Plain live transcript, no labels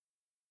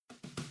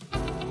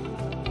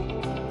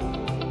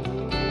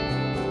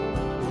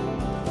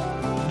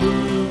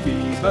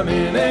Movies by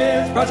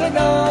Minutes, project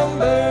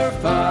number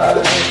 5.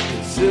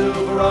 It's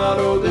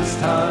Silverado this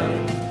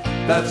time,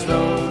 that's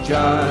no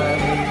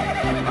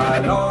jive. By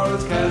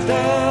Lawrence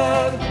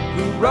Kasdan,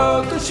 who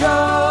wrote the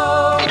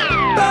show.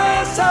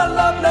 Best I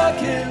love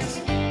Nuggets,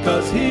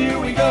 cause here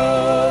we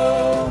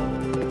go.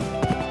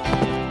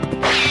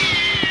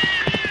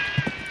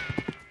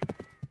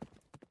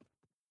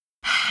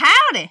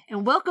 Howdy,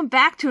 and welcome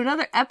back to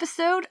another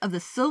episode of the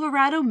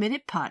Silverado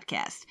Minute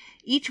Podcast.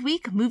 Each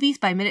week, Movies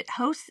by Minute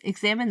hosts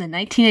examine the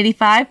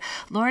 1985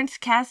 Lawrence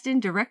Kasdan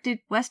directed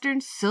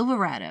Western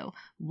Silverado.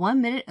 1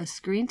 minute of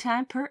screen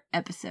time per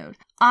episode.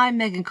 I'm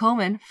Megan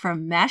Coleman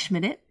from MASH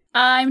Minute.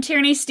 I'm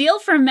Tierney Steele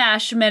from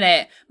MASH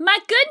Minute. My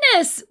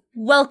goodness!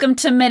 Welcome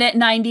to Minute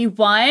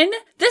 91.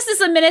 This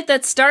is a minute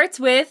that starts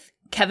with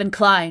Kevin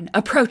Kline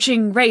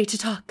approaching Ray to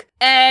talk,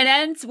 and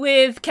ends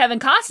with Kevin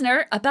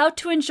Costner about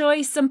to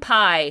enjoy some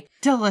pie.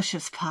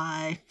 Delicious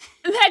pie.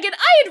 Megan,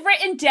 I had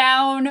written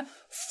down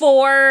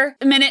for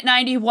Minute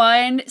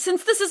 91,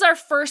 since this is our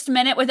first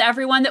minute with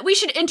everyone, that we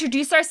should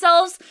introduce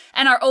ourselves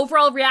and our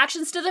overall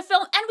reactions to the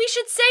film, and we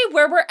should say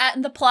where we're at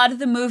in the plot of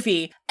the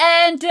movie.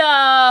 And,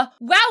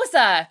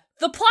 wowza!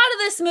 The plot of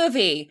this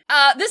movie.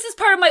 This is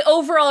part of my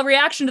overall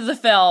reaction to the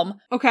film.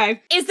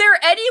 Okay. Is there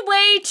any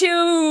way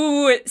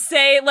to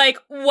say, like,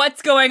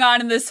 what's going on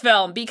in this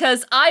film?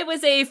 Because I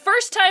was a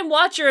first-time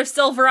watcher of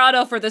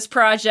Silverado for this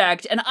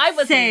project, and I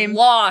was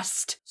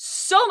lost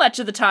so much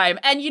of the time.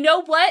 And you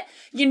know what?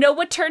 You know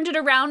what turned it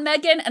around,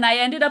 Megan? And I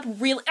ended up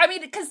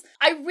because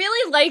I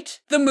really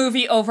liked the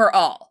movie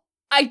overall.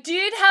 I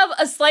did have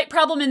a slight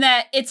problem in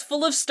that it's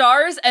full of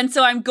stars, and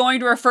so I'm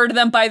going to refer to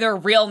them by their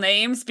real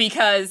names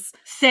because...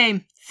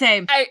 Same.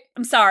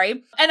 I'm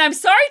sorry. And I'm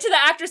sorry to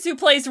the actress who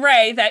plays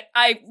Ray that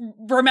I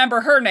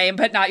remember her name,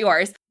 but not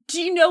yours. Do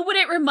you know what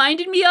it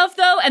reminded me of,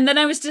 though? And then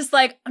I was just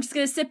like, I'm just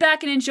going to sit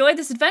back and enjoy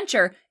this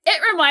adventure.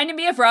 It reminded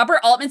me of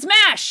Robert Altman's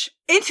MASH.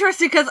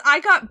 Interesting, because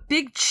I got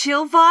Big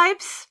Chill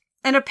vibes,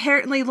 and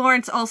apparently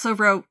Lawrence also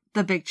wrote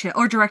The Big Chill,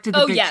 or directed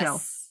The Big Chill.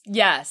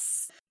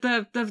 Yes.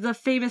 The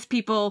famous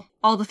people,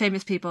 all the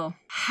famous people.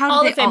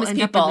 How did they all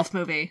end up in this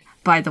movie,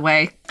 by the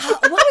way?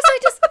 What was I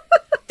just...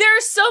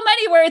 There's so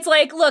many where it's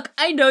like, look,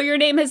 I know your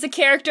name as a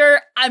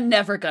character. I'm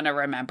never going to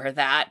remember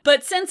that.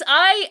 But since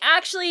I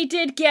actually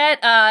did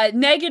get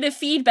negative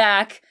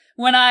feedback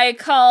when I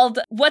called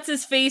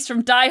what's-his-face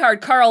from Die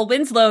Hard Carl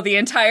Winslow the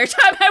entire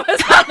time I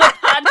was on the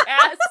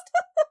podcast,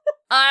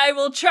 I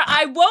will try.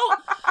 I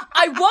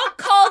won't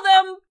call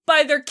them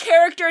by their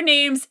character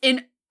names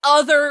in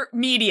other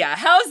media.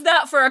 How's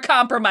that for a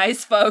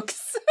compromise,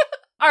 folks?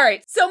 All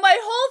right, so my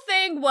whole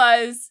thing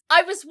was,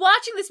 I was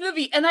watching this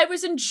movie and I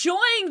was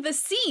enjoying the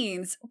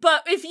scenes,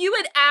 but if you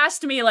had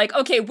asked me, like,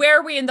 okay, where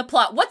are we in the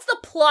plot? What's the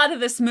plot of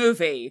this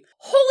movie?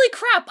 Holy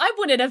crap, I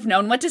wouldn't have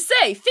known what to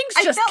say. Things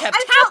just kept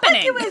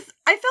happening. I felt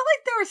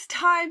like there was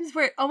times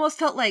where it almost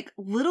felt like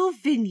little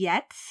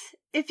vignettes,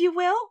 if you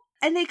will,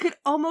 and they could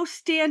almost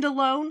stand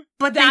alone,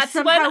 but they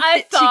somehow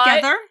fit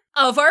together.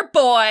 Of our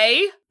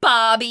boy,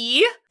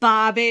 Bobby.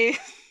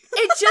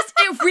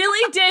 It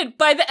really did.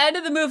 By the end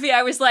of the movie,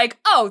 I was like,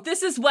 oh,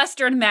 this is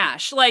Western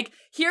MASH. Like,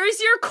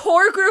 here's your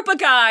core group of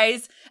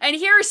guys, and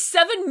here's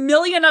 7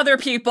 million other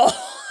people.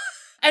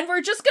 And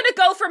we're just gonna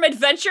go from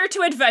adventure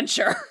to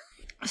adventure.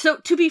 So,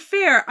 to be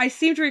fair, I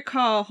seem to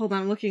recall, hold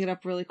on, I'm looking it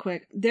up really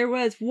quick. There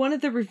was one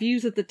of the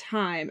reviews at the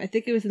time, I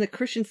think it was in the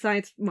Christian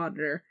Science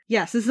Monitor.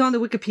 Yes, this is on the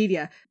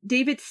Wikipedia.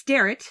 David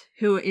Starrett,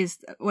 who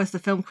was the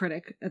film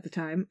critic at the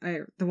time,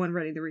 the one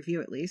writing the review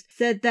at least,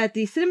 said that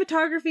the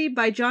cinematography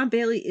by John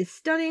Bailey is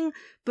stunning,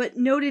 but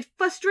noted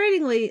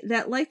frustratingly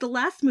that like the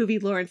last movie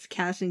Lawrence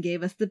Kasdan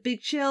gave us, The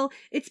Big Chill,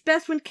 it's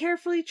best when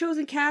carefully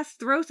chosen cast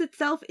throws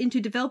itself into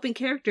developing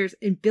characters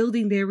and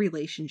building their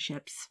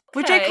relationships.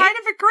 Which I kind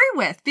of agree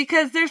with,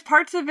 because there's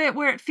parts of it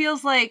where it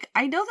feels like,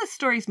 I know this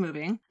story's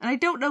moving, and I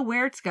don't know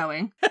where it's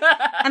going, and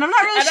I'm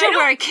not really sure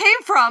where I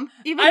came from,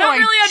 even though I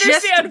really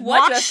understand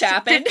what just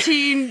happened.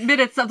 15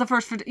 minutes of the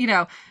first,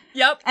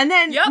 Yep. And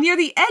then near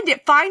the end,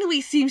 it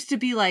finally seems to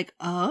be like,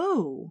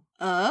 this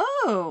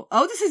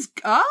is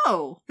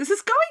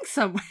going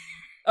somewhere.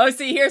 Oh,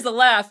 see, here's a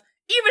laugh.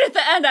 Even at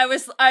the end, I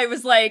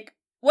was like,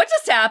 what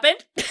just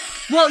happened?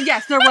 Well,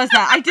 yes, there was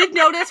that. I did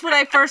notice when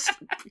I first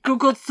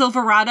Googled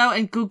Silverado,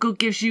 and Google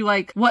gives you,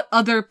 like, what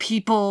other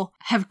people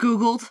have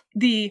Googled.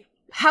 The,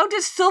 how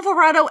does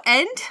Silverado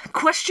end? ?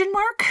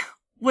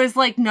 Was,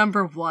 like,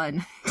 number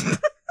 1.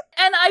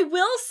 And I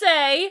will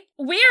say,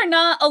 we are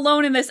not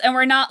alone in this, and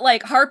we're not,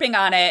 like, harping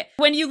on it.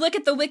 When you look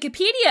at the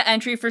Wikipedia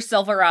entry for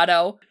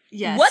Silverado,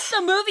 what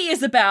the movie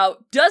is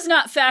about does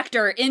not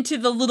factor into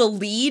the little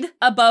lead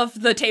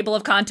above the table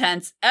of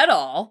contents at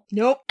all.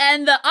 Nope.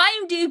 And the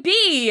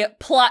IMDb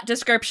plot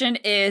description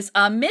is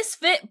a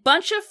misfit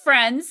bunch of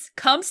friends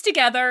comes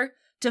together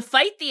to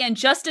fight the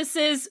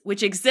injustices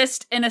which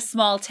exist in a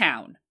small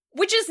town.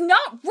 Which is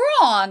not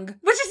wrong.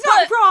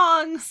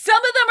 Some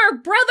of them are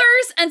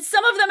brothers, and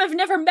some of them have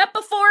never met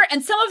before,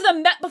 and some of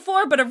them met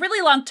before but a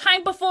really long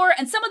time before,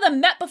 and some of them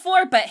met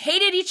before but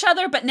hated each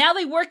other, but now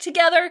they work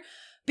together.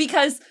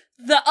 because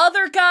the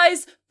other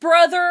guy's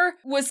brother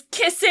was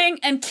kissing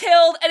and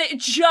killed, and it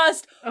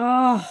just,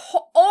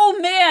 oh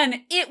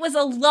man, it was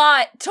a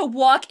lot to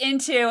walk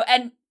into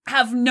and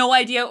have no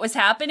idea what was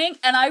happening.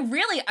 And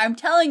I'm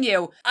telling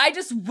you, I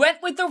just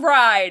went with the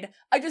ride.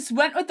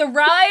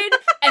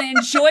 And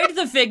enjoyed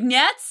the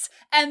vignettes,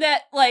 and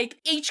that, like,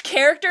 each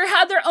character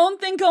had their own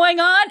thing going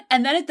on.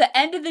 And then at the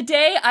end of the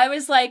day, I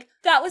was like,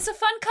 that was a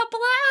fun couple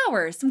of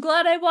hours. I'm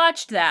glad I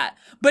watched that.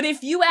 But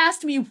if you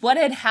asked me what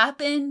had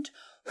happened,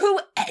 who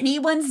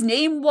anyone's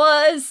name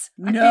was,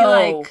 the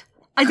only one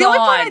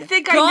I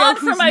think I know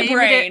from my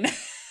brain.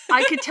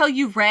 I could tell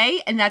you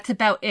Ray, and that's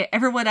about it.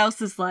 Everyone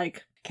else is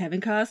like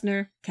Kevin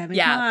Costner, Klein,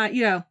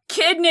 you know.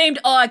 Kid named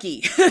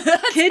Augie.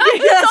 Kid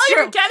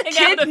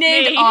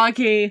named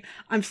Augie.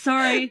 I'm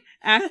sorry,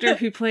 actor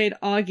who played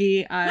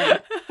Augie. I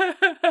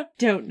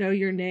don't know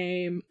your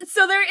name.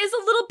 So there is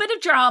a little bit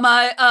of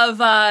drama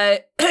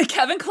of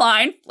Kevin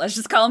Kline. Let's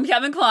just call him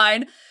Kevin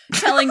Kline.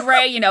 Telling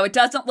Ray, you know, it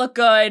doesn't look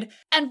good.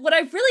 And what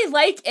I really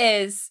like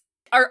is,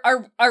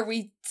 are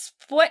we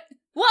what?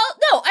 Well,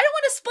 no, I don't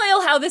want to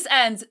spoil how this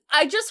ends.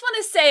 I just want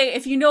to say,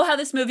 if you know how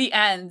this movie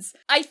ends,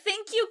 I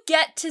think you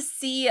get to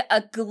see a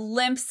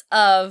glimpse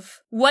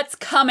of what's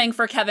coming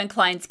for Kevin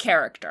Kline's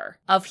character.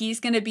 Of he's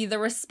going to be the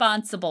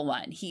responsible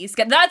one. That's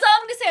all I'm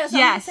going to say. That's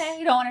all I'm going to say.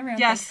 You don't want to ruin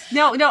things.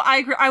 No, I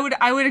agree.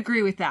 I would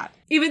agree with that.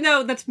 Even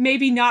though that's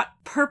maybe not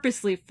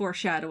purposely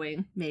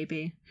foreshadowing.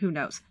 Maybe. Who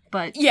knows?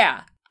 But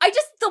yeah.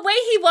 The way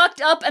he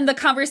walked up and the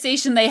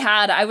conversation they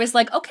had, I was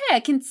like, okay, I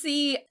can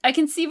see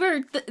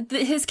where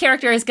his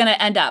character is going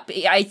to end up.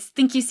 I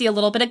think you see a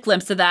little bit of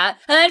glimpse of that.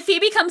 And then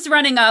Phoebe comes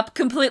running up,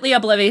 completely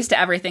oblivious to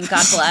everything,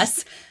 God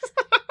bless.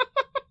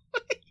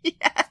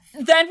 Yes.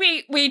 Then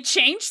we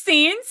change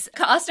scenes.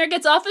 Costner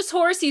gets off his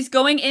horse. He's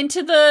going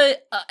into the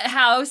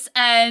house,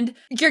 and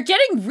you're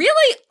getting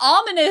really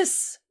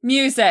ominous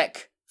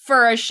music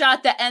for a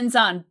shot that ends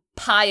on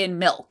pie and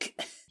milk.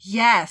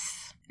 Yes.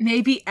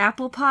 Maybe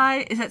apple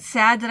pie? Is it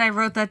sad that I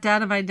wrote that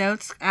down in my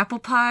notes? Apple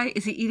pie?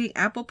 Is he eating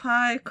apple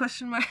pie?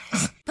 Question mark.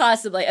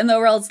 Possibly. And the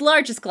world's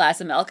largest glass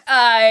of milk.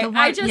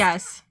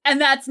 Yes. And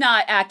that's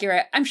not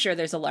accurate. I'm sure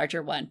there's a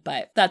larger one,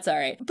 but that's all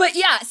right. But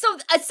yeah, so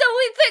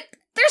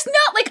there's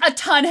not like a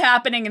ton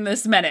happening in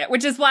this minute,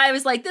 which is why I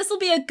was like, this will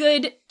be a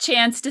good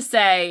chance to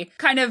say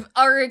kind of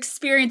our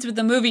experience with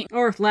the movie.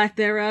 Or lack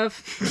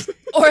thereof.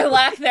 Or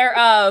lack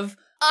thereof.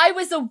 I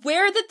was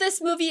aware that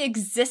this movie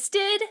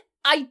existed.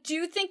 I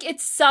do think it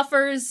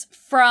suffers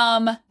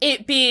from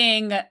it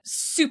being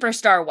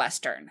superstar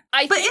Western.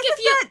 Isn't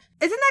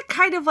that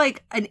kind of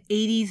like an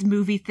 80s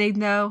movie thing,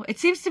 though? It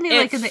seems to me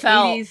like in the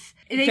 80s,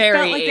 they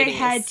felt like 80s. They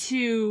had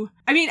to...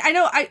 I mean, I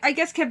know, I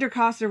guess Kevin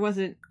Costner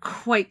wasn't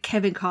quite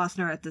Kevin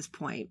Costner at this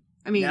point.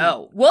 I mean...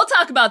 No. We'll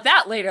talk about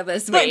that later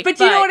this week. But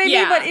you know what I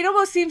mean? But it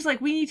almost seems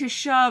like we need to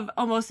shove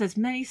almost as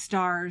many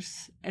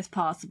stars as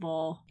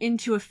possible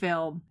into a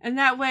film. And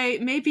that way,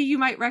 maybe you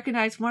might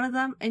recognize one of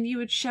them and you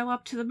would show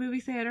up to the movie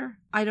theater.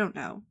 I don't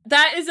know.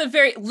 That is a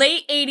very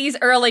late 80s,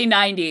 early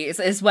 90s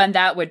is when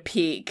that would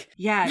peak.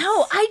 Yes.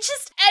 No,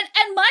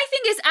 and my thing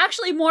is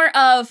actually more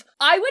of,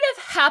 I would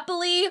have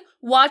happily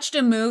watched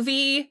a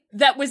movie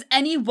that was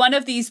any one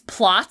of these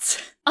plots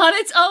on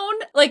its own.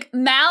 Like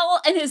Mal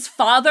and his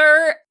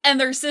father and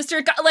their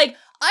sister, like,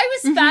 I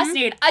was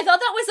fascinated. I thought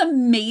that was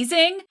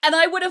amazing, and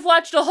I would have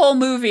watched a whole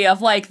movie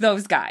of, like,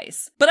 those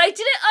guys. But I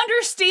didn't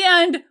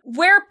understand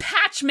where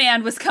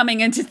Patchman was coming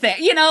into things.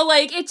 You know,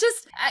 like, it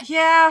just...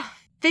 Yeah.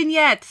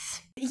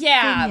 Vignettes.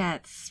 Yeah.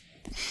 Vignettes.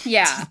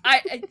 Yeah.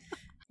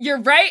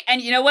 You're right,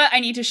 and you know what? I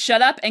need to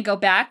shut up and go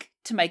back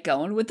to my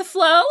going with the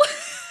flow,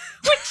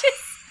 which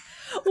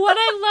is what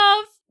I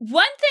love.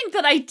 One thing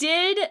that I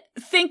did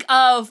think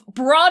of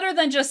broader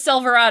than just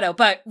Silverado,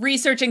 but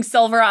researching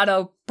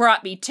Silverado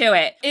brought me to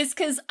it, is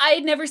because I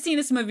had never seen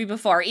this movie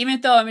before,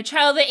 even though I'm a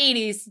child of the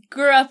 80s,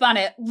 grew up on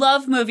it,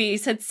 loved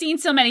movies, had seen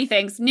so many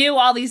things, knew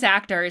all these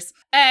actors.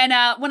 And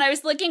when I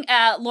was looking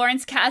at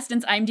Lawrence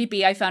Kasdan's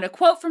IMDb, I found a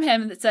quote from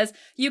him that says,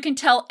 "You can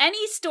tell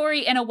any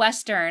story in a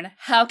Western,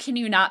 how can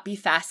you not be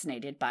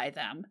fascinated by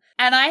them?"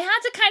 And I had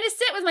to kind of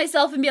sit with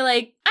myself and be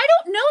like, I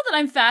don't know that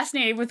I'm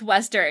fascinated with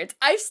Westerns.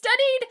 I've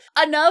studied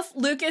enough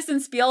Lucas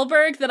and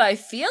Spielberg that I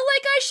feel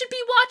like I should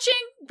be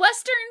watching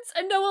Westerns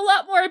and know a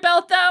lot more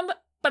about them.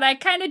 But I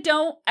kind of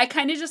don't. I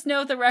kind of just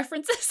know the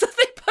references that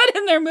they put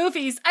in their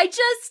movies.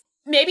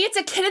 Maybe it's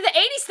a kid of the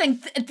 80s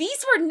thing.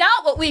 These were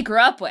not what we grew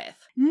up with.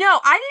 No,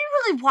 I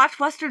didn't really watch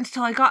Westerns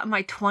till I got in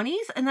my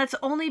 20s, and that's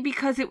only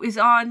because it was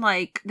on,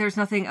 like, there's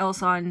nothing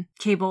else on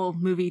cable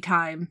movie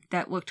time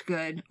that looked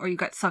good, or you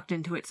got sucked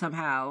into it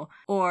somehow.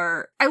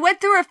 Or I also went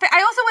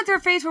through a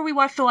phase where we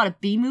watched a lot of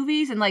B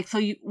movies, and, like,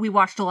 we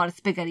watched a lot of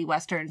spaghetti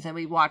Westerns, and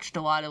we watched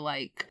a lot of,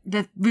 like,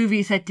 the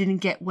movies that didn't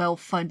get well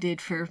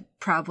funded for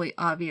probably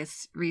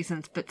obvious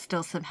reasons, but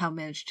still somehow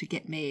managed to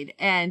get made.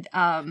 And,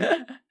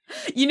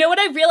 You know what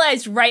I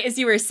realized right as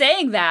you were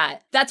saying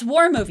that? That's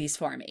war movies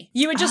for me.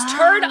 You would just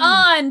turn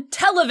on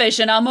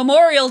television on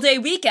Memorial Day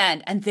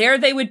weekend, and there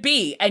they would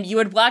be, and you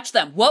would watch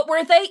them. What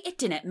were they? It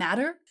didn't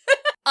matter.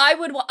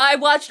 I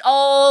watched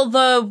all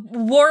the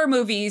war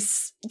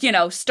movies,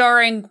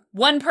 starring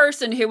one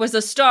person who was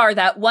a star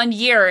that one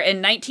year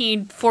in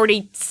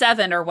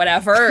 1947 or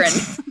whatever, and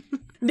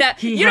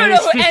that you don't know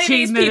who any of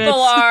these people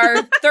are.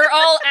 They're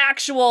all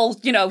actual,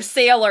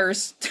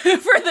 sailors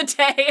for the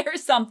day or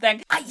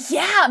something.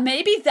 Yeah,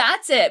 maybe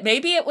that's it.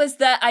 Maybe it was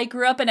that I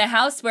grew up in a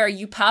house where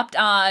you popped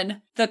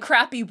on the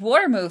crappy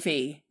war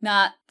movie,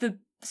 not the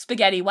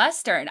spaghetti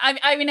western.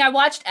 I mean, I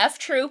watched F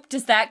Troop.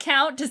 Does that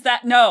count?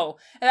 No.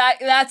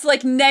 That's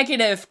like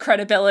negative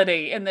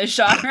credibility in this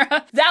genre.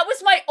 That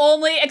was my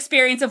only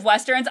experience of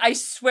westerns. I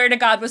swear to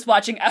God, was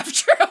watching F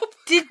Troop.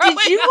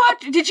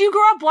 Did you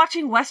grow up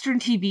watching Western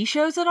TV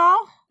shows at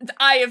all?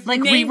 I have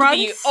like named reruns?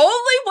 the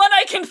only one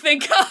I can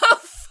think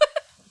of.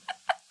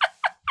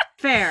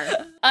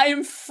 Fair. I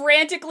am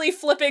frantically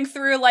flipping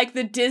through like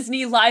the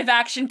Disney live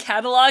action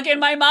catalog in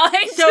my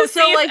mind. So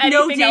like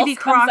no Davy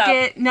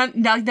Crockett, not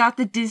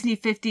the Disney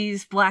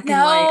 50s black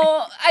and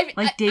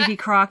white. Davy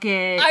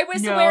Crockett. I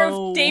was aware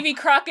of Davy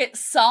Crockett's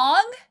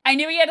song. I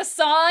knew he had a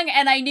song,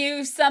 and I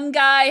knew some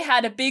guy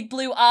had a big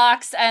blue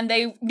ox, and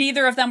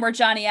neither of them were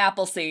Johnny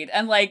Appleseed.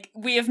 And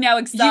we have now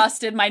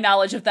exhausted my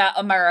knowledge of that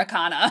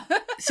Americana.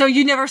 So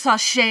you never saw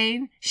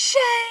Shane?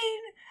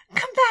 Shane,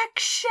 come back,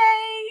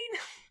 Shane.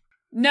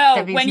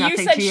 No, when you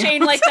said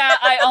Shane like that,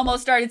 I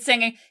almost started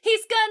singing,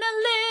 he's gonna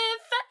live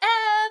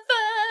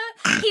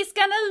forever, he's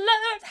gonna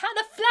learn how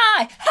to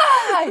fly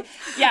high.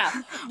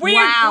 Yeah. Weird.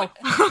 Wow.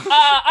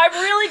 I'm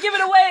really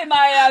giving away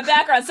my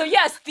background. So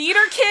yes,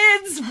 theater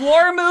kids,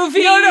 war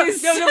movies. No,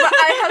 but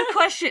I have a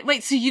question.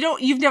 Wait, so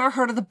you've never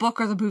heard of the book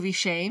or the movie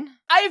Shane?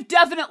 I've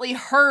definitely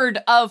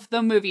heard of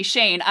the movie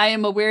Shane. I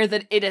am aware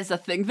that it is a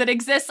thing that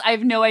exists. I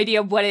have no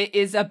idea what it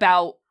is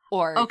about.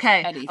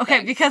 Anything.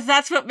 Okay, because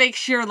that's what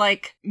makes your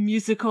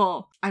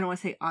musical. I don't want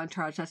to say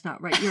entourage. That's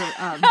not right.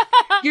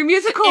 Your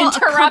musical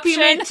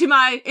accompaniment to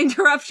my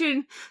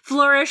interruption,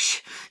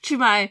 flourish to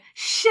my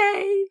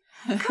Shane.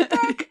 Come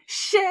back,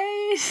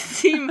 Shane.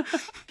 Team.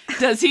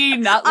 Does he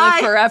not live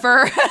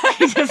forever?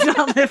 He does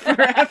not live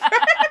forever.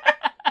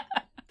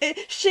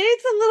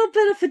 Shane's a little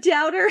bit of a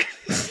doubter.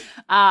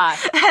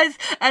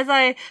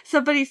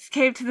 Somebody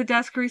came to the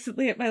desk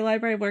recently at my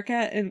library I work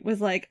at and was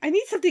like, I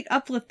need something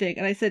uplifting.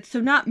 And I said, so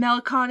not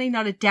melancholy,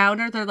 not a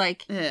downer. They're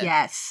like,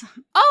 yes.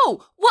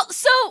 Oh, well,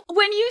 so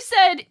when you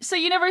said, so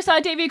you never saw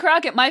Davy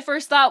Crockett, my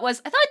first thought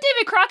was, I thought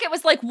Davy Crockett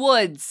was like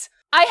Woods.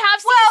 I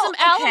have seen some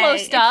Alamo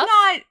stuff.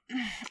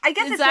 I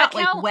guess it's not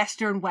like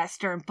Western,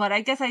 but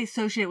I guess I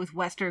associate it with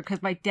Western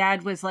because my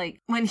dad was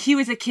like, when he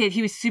was a kid,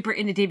 he was super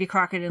into Davy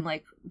Crockett and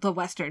like the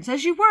Westerns,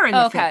 as you were in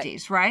the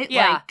 50s, right?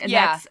 Yeah,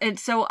 and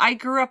so I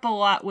grew up a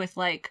lot with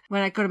like,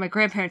 when I go to my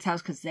grandparents'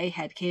 house because they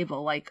had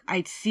cable, like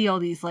I'd see all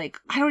these like,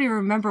 I don't even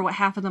remember what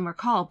half of them are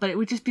called, but it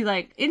would just be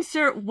like,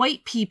 insert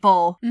white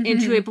people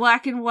into a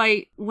black and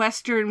white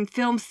Western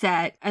film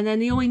set, and then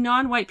the only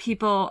non-white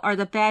people are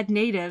the bad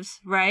natives,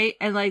 right?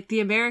 And like the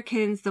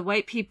Americans, the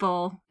white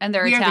people, and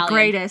they're we Italian. Are the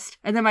greatest.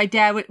 And then my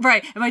dad would,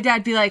 right, and my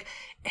dad'd be like,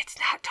 it's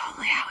not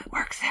totally how it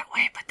works that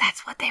way, but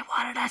that's what they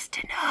wanted us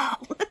to know.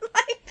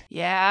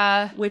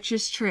 Yeah. Which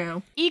is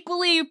true.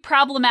 Equally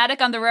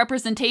problematic on the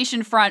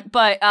representation front,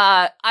 but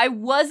I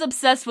was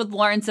obsessed with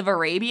Lawrence of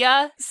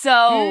Arabia,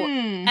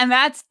 and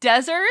that's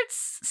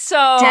deserts.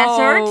 So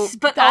deserts,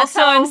 but that's also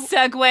how I'm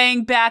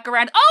segueing back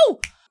around. Oh!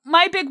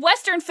 My big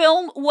Western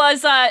film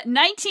was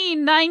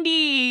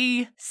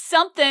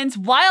 1990-something's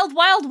Wild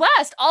Wild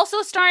West,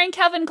 also starring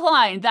Kevin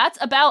Kline. That's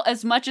about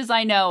as much as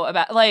I know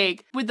about,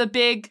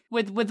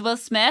 with Will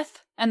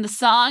Smith and the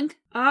song.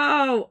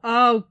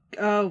 Oh.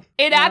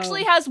 It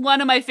actually has one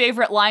of my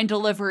favorite line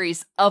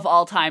deliveries of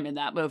all time in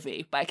that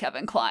movie by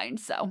Kevin Kline,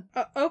 so.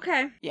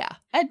 Okay. Yeah.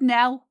 And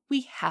now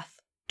we have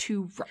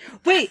to run.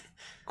 Wait,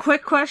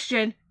 quick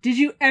question. Did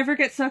you ever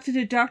get sucked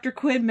into Dr.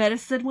 Quinn,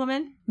 Medicine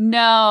Woman?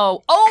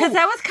 No. Oh! Because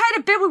that was kind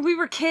of big when we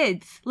were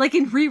kids. Like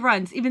in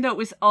reruns, even though it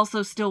was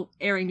also still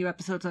airing new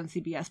episodes on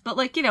CBS. But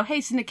hey,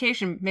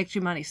 syndication makes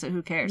you money, so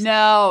who cares?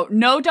 No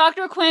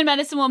Dr. Quinn,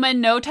 Medicine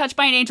Woman, no Touched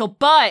by an Angel.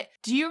 But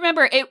do you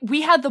remember it?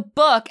 We had the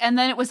book, and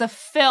then it was a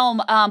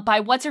film by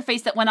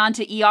what's-her-face that went on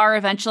to ER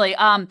eventually.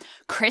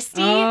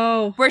 Christy?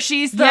 Oh. Where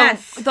she's the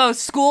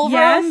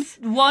schoolroom,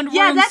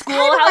 one-room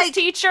schoolhouse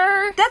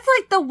teacher. That's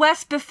like the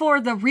West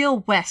before the real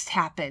West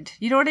happened.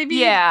 You know what I mean?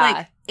 Yeah.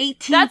 Like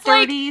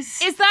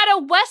 1830s. Is that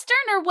a Western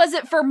or was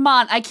it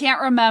Vermont? I can't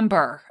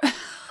remember.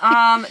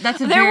 That's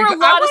a there were a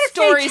lot of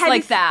stories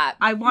like that.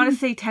 I want to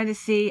say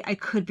Tennessee. I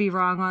could be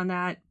wrong on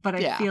that, but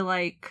I feel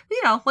like,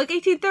 like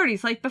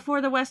 1830s, like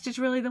before the West is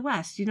really the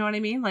West. You know what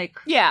I mean? Like,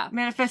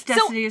 Manifest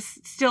Destiny is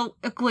still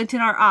a glint in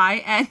our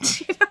eye, and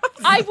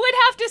I would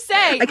have to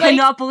say, I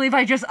cannot believe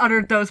I just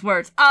uttered those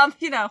words.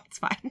 It's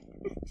fine.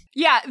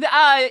 Yeah,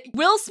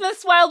 Will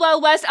Smith's Wild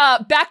Wild West,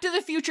 Back to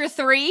the Future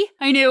 3.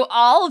 I knew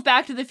all of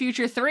Back to the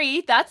Future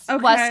 3. That's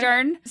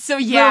Western. So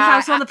yeah. Little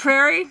House on the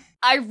Prairie?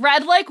 I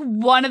read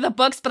one of the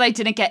books, but I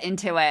didn't get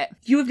into it.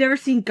 You have never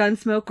seen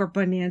Gunsmoke or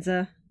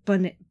Bonanza?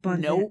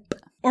 Nope.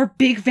 Or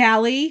Big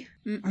Valley?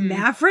 Or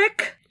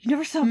Maverick? You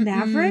never saw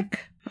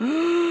Maverick?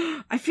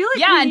 I feel like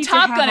Yeah, we and need to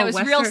Top have Gun, a it was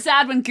Western- real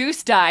sad when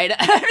Goose died.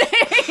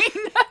 I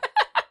mean,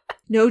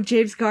 No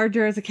James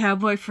Gardner as a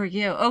cowboy. Boy, for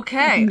you.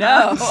 Okay.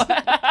 no.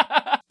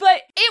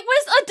 But it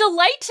was a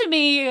delight to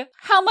me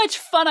how much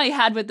fun I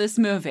had with this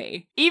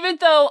movie, even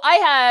though I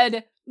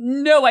had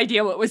no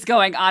idea what was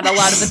going on a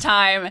lot of the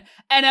time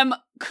and am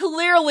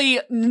clearly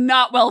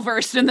not well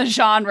versed in the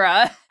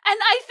genre. And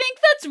I think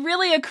that's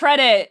really a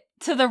credit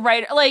to the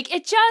writer. Like,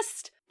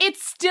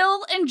 it's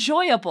still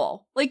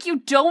enjoyable. Like, you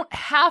don't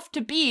have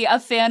to be a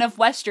fan of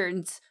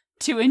Westerns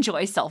to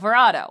enjoy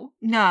Silverado.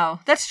 No,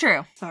 that's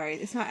true. Sorry,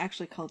 it's not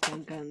actually called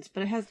Young Guns,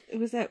 but it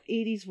was that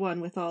 80s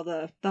one with all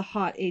the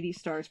hot 80s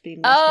stars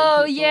being Western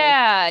Oh, people.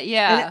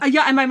 yeah.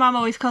 And my mom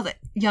always called it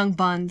Young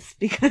Buns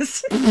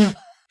because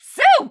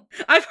So,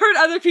 I've heard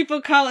other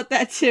people call it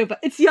that too, but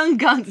it's Young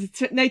Guns.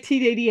 It's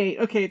 1988.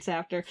 Okay, it's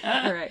after.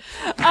 All right.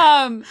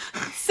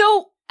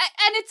 So,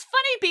 and it's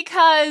funny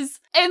because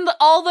in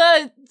all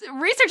the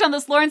research on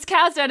this, Lawrence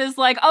Kasdan is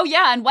like, oh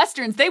yeah, and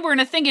Westerns, they weren't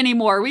a thing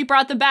anymore. We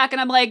brought them back.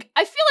 And I'm like,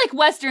 I feel like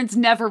Westerns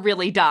never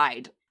really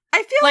died.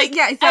 I feel like,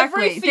 yeah,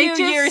 exactly. Every few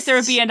years there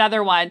would be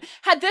another one.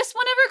 Had this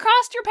one ever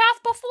crossed your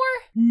path before?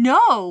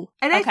 No.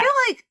 And Okay. I feel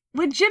like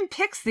when Jim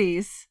picks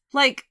these,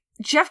 like,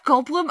 Jeff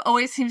Goldblum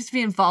always seems to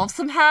be involved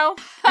somehow.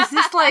 Is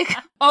this like...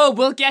 Oh,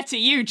 we'll get to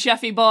you,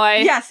 Jeffy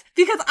boy. Yes,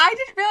 because I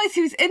didn't realize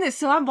he was in this,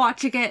 so I'm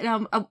watching it,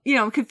 and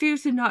I'm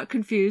confused and not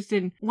confused,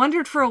 and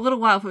wondered for a little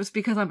while if it was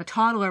because I'm a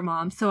toddler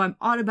mom, so I'm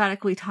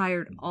automatically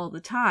tired all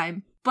the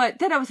time. But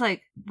then I was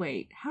like,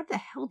 wait, how the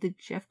hell did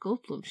Jeff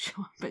Goldblum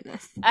show up in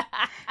this?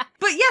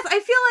 But yes, I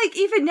feel like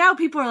even now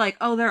people are like,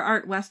 oh, there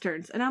aren't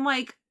Westerns. And I'm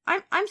like,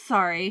 I'm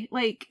sorry.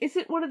 Like, is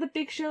it one of the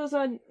big shows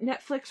on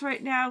Netflix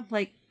right now?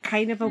 Like,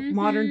 kind of a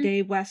modern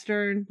day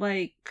Western?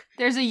 Like,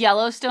 There's a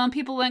Yellowstone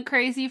people went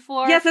crazy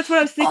for. yes, that's what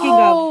I was thinking of.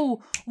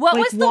 Oh, what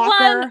Like was the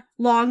Walker,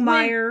 one?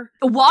 Longmire.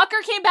 Walker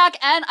came back,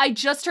 and I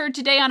just heard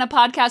today on a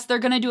podcast they're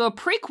going to do a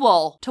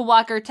prequel to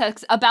Walker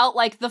about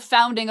like the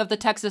founding of the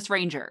Texas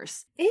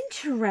Rangers.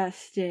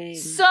 Interesting.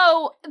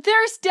 So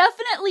there's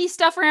definitely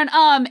stuff around.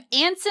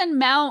 Anson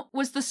Mount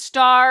was the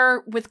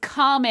star with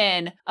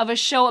Common of a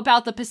show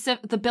about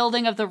the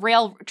building of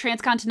the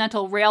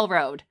Transcontinental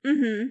Railroad.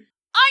 Mm-hmm.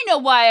 I know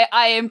why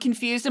I am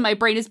confused and my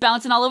brain is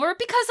bouncing all over,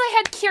 because I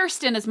had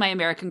Kirsten as my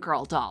American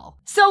Girl doll.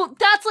 So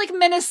that's like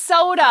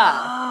Minnesota.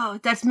 Oh,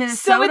 that's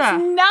Minnesota. So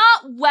it's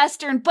not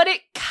Western, but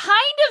it kind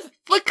of...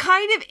 What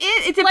kind of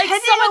is? It like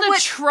depends some on of the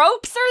what...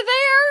 tropes are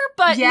there,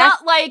 but Yes.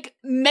 not like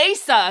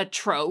Mesa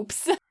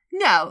tropes.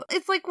 No,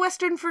 it's like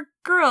Western for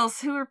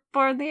girls who were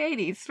born in the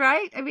 80s,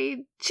 right? I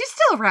mean, she's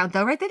still around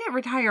though, right? They didn't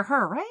retire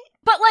her, right?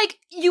 But like,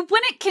 you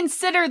wouldn't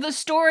consider the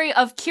story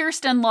of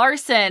Kirsten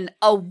Larson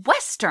a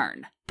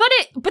Western.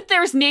 But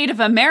there's Native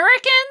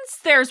Americans,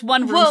 there's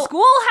one-room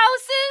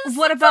schoolhouses.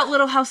 What about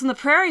Little House on the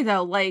Prairie,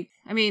 though? Like,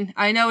 I mean,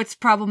 I know it's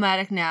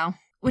problematic now,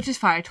 which is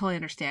fine. I totally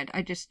understand.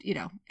 I just,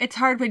 it's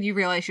hard when you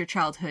realize your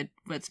childhood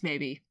was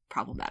maybe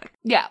problematic.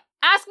 Yeah.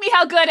 Ask me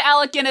how good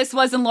Alec Guinness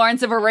was in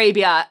Lawrence of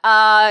Arabia.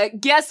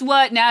 Guess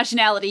what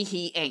nationality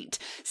he ain't.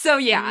 So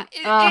yeah,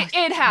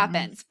 it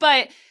happens.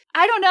 But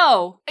I don't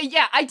know.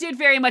 Yeah, I did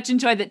very much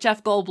enjoy that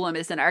Jeff Goldblum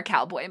is in our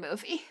cowboy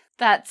movie.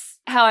 That's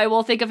how I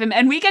will think of him.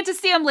 And we get to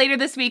see him later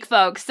this week,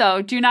 folks.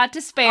 So do not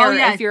despair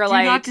if you're do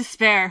not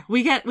despair.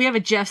 We have a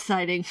Jeff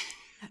sighting.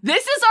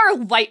 This is our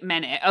White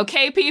Minute,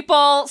 okay,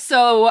 people?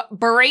 So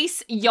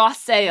brace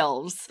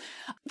yourselves.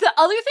 The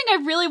other thing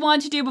I really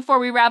wanted to do before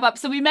we wrap up,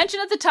 so we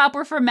mentioned at the top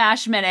we're for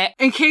MASH Minute.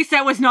 In case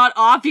that was not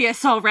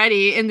obvious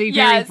already in the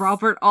very Yes.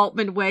 Robert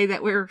Altman way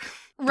that we're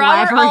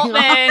Robert blabbering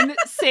Altman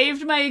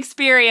saved my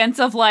experience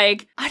of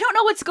like, I don't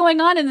know what's going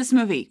on in this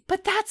movie,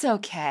 but that's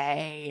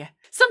okay.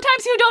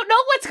 Sometimes you don't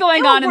know what's going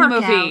It'll on in the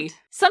work movie. out.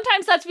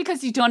 Sometimes that's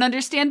because you don't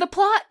understand the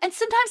plot, and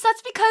sometimes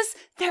that's because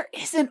there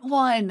isn't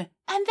one.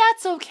 And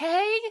that's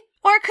okay.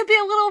 Or it could be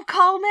a little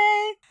column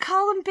A,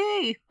 column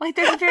B. Like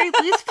there's a very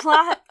loose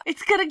plot.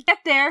 It's gonna get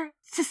there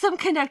to some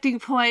connecting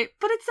point,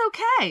 but it's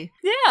okay.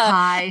 Yeah.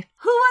 Pie.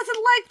 Who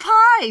doesn't like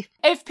pie?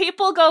 If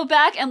people go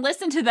back and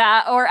listen to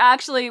that, or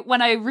actually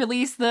when I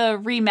release the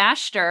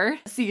remaster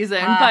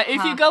season, but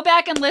if you go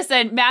back and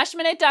listen,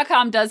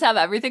 mashminute.com does have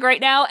everything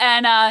right now.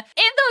 And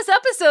in those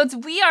episodes,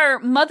 we are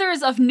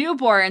mothers of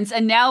newborns,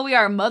 and now we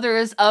are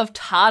mothers of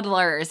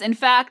toddlers. In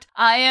fact,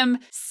 I am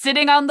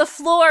sitting on the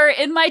floor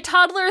in my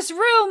toddler's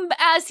room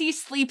as he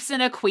sleeps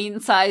in a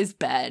queen-size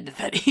bed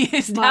that he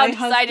has now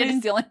decided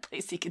is the only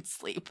place he can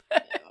sleep.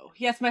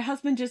 Yes, my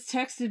husband just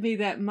texted me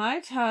that my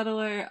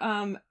toddler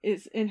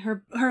is in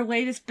her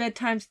latest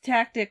bedtime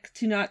tactic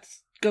to not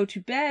go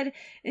to bed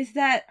is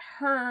that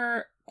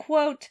her,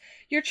 quote,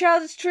 your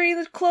child is treating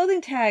the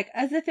clothing tag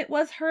as if it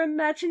was her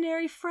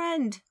imaginary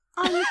friend,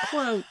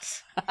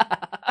 unquote.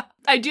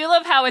 I do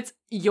love how it's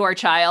your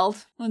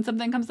child when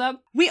something comes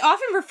up. We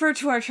often refer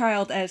to our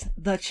child as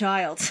the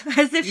child,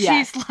 As if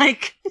Yes. she's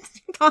like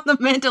on the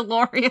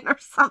Mandalorian or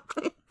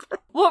something.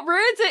 What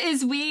ruins it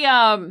is we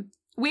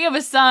have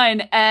a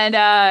son,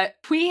 and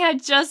we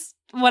had just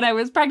when I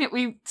was pregnant,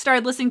 we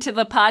started listening to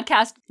the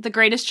podcast, The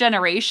Greatest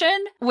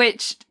Generation,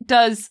 which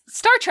does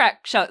Star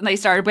Trek show. And they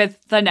started with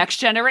The Next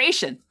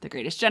Generation, The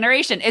Greatest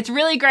Generation. It's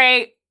really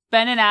great.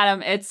 Ben and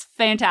Adam, it's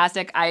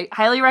fantastic. I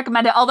highly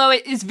recommend it. Although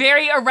it is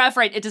very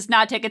irreverent, it does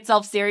not take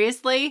itself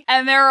seriously.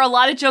 And there are a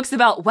lot of jokes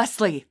about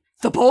Wesley,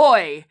 the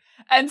boy.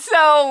 And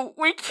so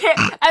we can't.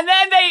 And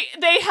then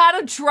they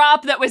had a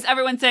drop that was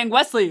everyone saying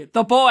Wesley,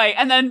 the boy,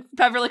 and then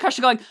Beverly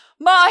Crusher going,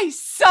 my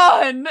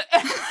son.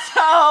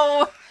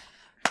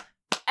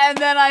 And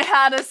then I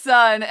had a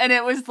son, and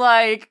it was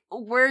like,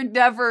 we're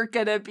never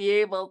gonna be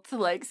able to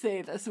like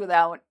say this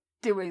without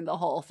doing the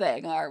whole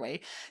thing, are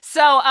we?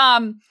 So,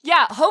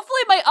 yeah,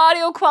 hopefully my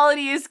audio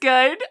quality is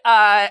good,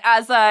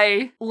 as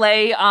I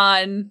lay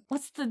on,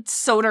 what's the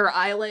Soder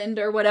Island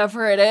or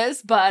whatever it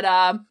is, but,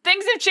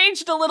 things have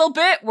changed a little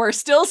bit. We're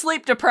still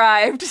sleep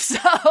deprived, so.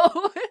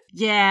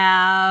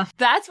 Yeah.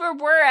 That's where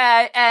we're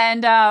at,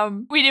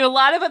 and, we do a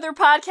lot of other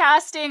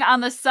podcasting on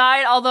the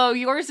side, although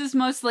yours is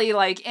mostly,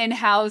 like,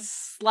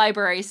 in-house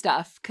library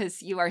stuff,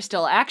 because you are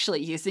still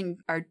actually using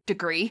our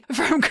degree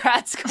from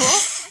grad school.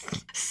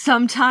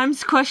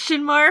 Sometimes,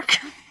 question mark.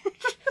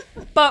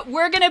 But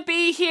we're going to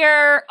be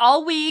here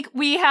all week.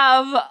 We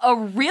have a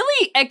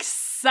really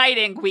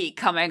exciting week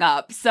coming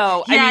up.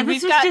 So, yeah, I mean,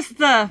 this we've was got just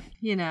the,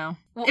 you know,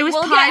 it was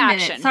we'll pie get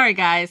minute. action. Sorry,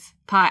 guys.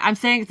 Pie. I'm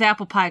saying it's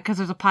apple pie because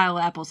there's a pile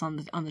of apples on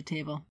the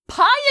table.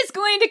 Pie is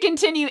going to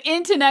continue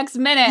into next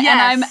minute. Yes.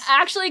 And I'm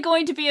actually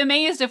going to be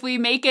amazed if we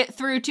make it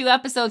through 2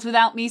 episodes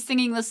without me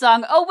singing the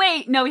song. Oh,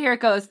 wait. No, here it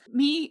goes.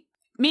 Me,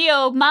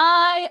 oh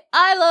my,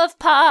 I love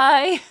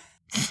pie.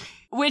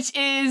 Which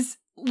is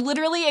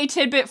literally a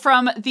tidbit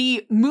from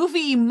the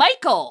movie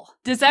Michael.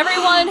 Does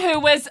everyone who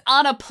was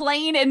on a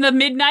plane in the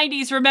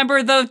mid-90s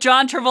remember the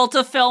John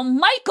Travolta film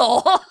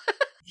Michael?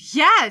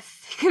 Yes.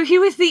 He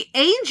was the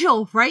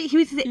angel, right? He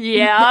was the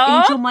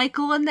angel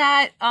Michael in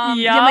that.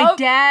 Yeah, my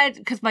dad,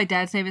 because my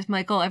dad's name is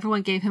Michael,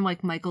 everyone gave him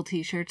like Michael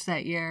t-shirts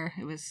that year.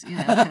 It was, you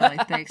know, kind of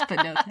like thanks,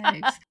 but no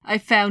thanks. I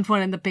found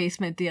one in the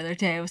basement the other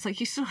day. I was like,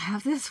 you still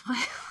have this?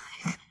 What?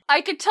 I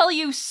could tell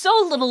you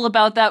so little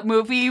about that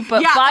movie,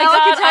 but yeah, by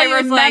God,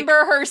 I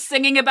remember her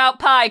singing about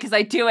pie because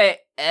I do it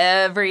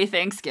every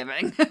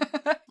Thanksgiving.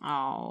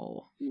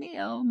 Oh. Me,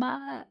 oh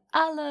my,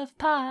 I love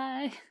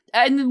pie.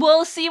 And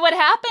we'll see what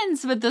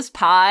happens with this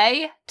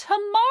pie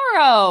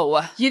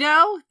tomorrow. You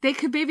know, they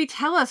could maybe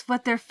tell us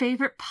what their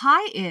favorite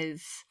pie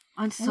is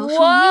on social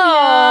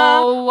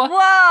media.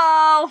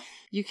 Whoa!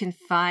 You can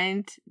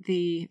find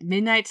the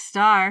Midnight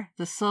Star,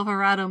 the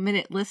Silverado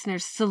Minute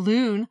Listeners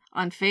Saloon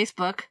on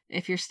Facebook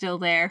if you're still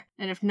there.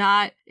 And if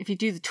not, if you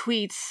do the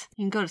tweets,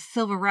 you can go to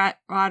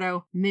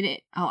Silverado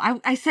Minute.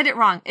 Oh, I said it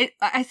wrong.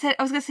 I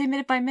was going to say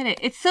minute by minute.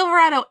 It's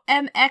Silverado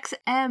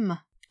MXM.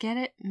 Get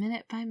it?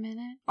 Minute by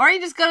minute. Or you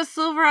just go to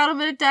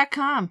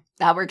silveradominute.com.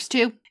 That works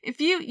too.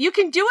 If you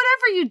can do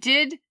whatever you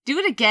did, do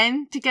it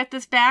again to get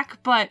this back,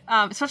 but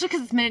especially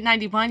because it's minute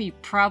 91, you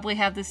probably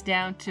have this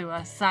down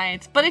to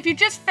science. But if you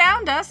just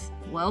found us,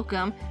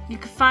 welcome. You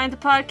can find the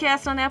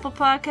podcast on Apple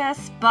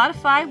Podcasts,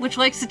 Spotify, which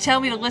likes to tell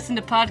me to listen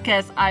to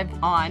podcasts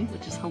I'm on,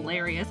 which is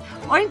hilarious,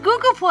 or in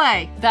Google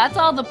Play. That's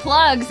all the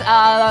plugs. The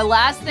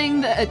last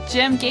thing that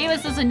Jim gave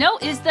us as a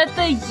note is that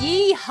the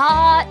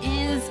yeehaw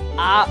is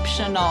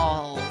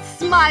optional.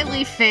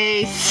 Smiley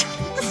face.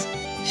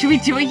 Should we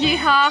do a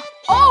yeehaw?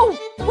 Oh,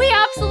 we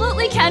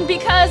absolutely can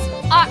because,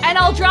 and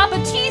I'll drop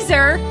a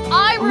teaser,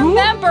 I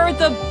remember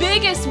the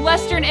biggest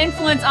Western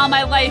influence on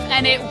my life,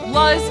 and it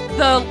was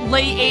the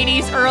late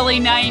 80s, early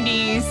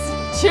 90s.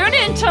 Tune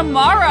in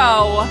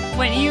tomorrow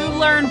when you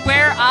learn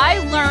where I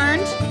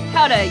learned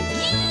how to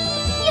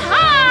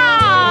yeehaw!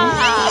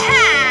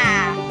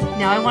 Yeehaw!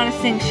 Now I want to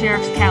sing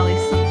Sheriff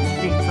Callie's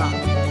theme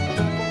song.